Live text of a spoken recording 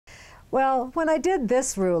Well, when I did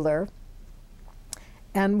this ruler,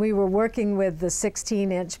 and we were working with the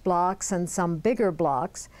 16-inch blocks and some bigger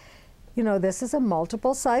blocks, you know, this is a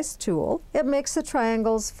multiple size tool. It makes the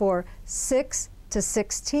triangles for 6 to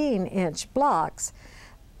 16-inch blocks.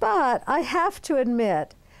 But I have to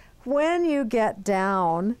admit, when you get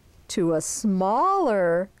down to a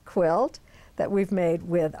smaller quilt that we've made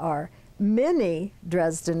with our mini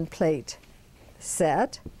Dresden plate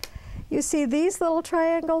set, you see these little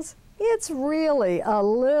triangles? It's really a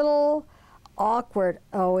little awkward.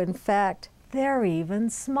 Oh, in fact, they're even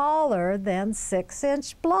smaller than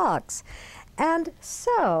 6-inch blocks. And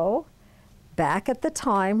so, back at the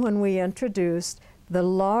time when we introduced the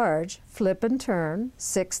large flip and turn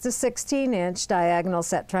 6 to 16-inch diagonal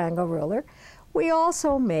set triangle ruler, we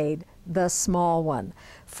also made the small one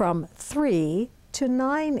from 3 to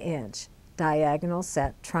 9-inch diagonal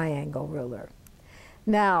set triangle ruler.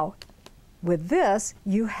 Now, with this,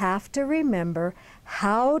 you have to remember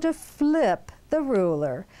how to flip the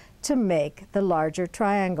ruler to make the larger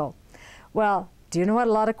triangle. Well, do you know what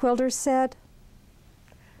a lot of quilters said?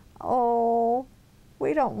 Oh,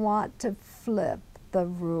 we don't want to flip the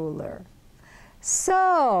ruler.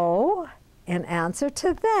 So, in answer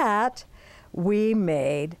to that, we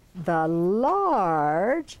made the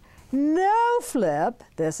large, no flip,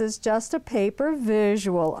 this is just a paper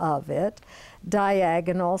visual of it,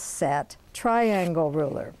 diagonal set triangle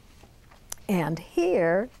ruler. And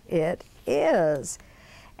here it is.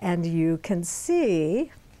 And you can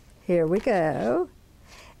see, here we go,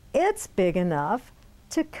 it's big enough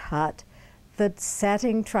to cut the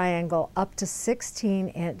setting triangle up to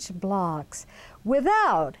 16-inch blocks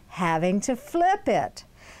without having to flip it.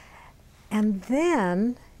 And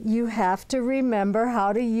then you have to remember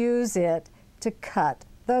how to use it to cut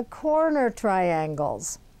the corner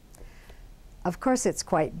triangles. Of course, it's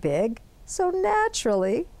quite big, so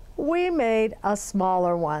naturally, we made a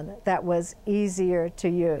smaller one that was easier to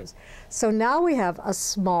use. So now we have a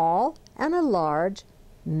small and a large,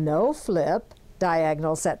 no flip,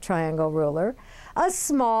 diagonal set triangle ruler, a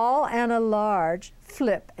small and a large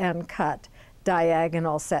flip and cut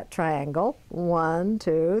diagonal set triangle, 1,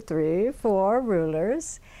 2, 3, 4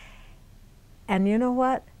 rulers. And you know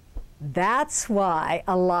what? That's why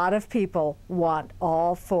a lot of people want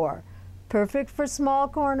all 4. Perfect for small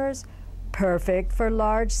corners, perfect for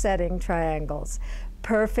large setting triangles,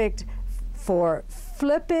 perfect for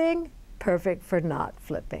flipping, perfect for not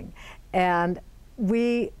flipping. And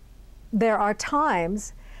there are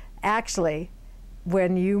times, actually,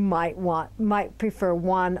 when you might prefer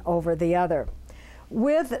one over the other.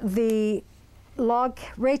 With the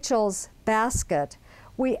Rachel's basket,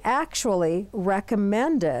 we actually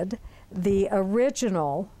recommended the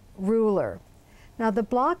original ruler. Now the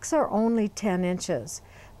blocks are only 10 inches,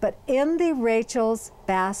 but in the Rachel's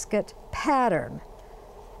basket pattern,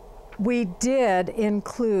 we did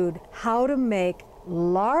include how to make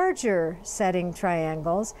larger setting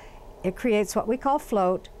triangles. It creates what we call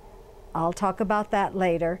float. I'll talk about that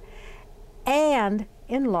later. And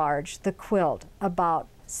enlarge the quilt about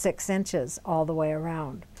 6 inches all the way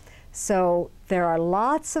around. So there are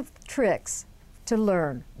lots of tricks to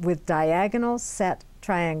learn with diagonal set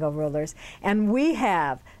triangle rulers, and we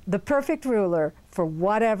have the perfect ruler for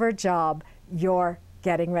whatever job you're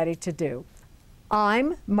getting ready to do.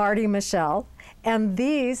 I'm Marti Michelle, and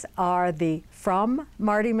these are the From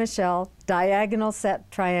Marti Michelle diagonal set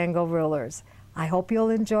triangle rulers. I hope you'll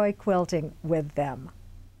enjoy quilting with them.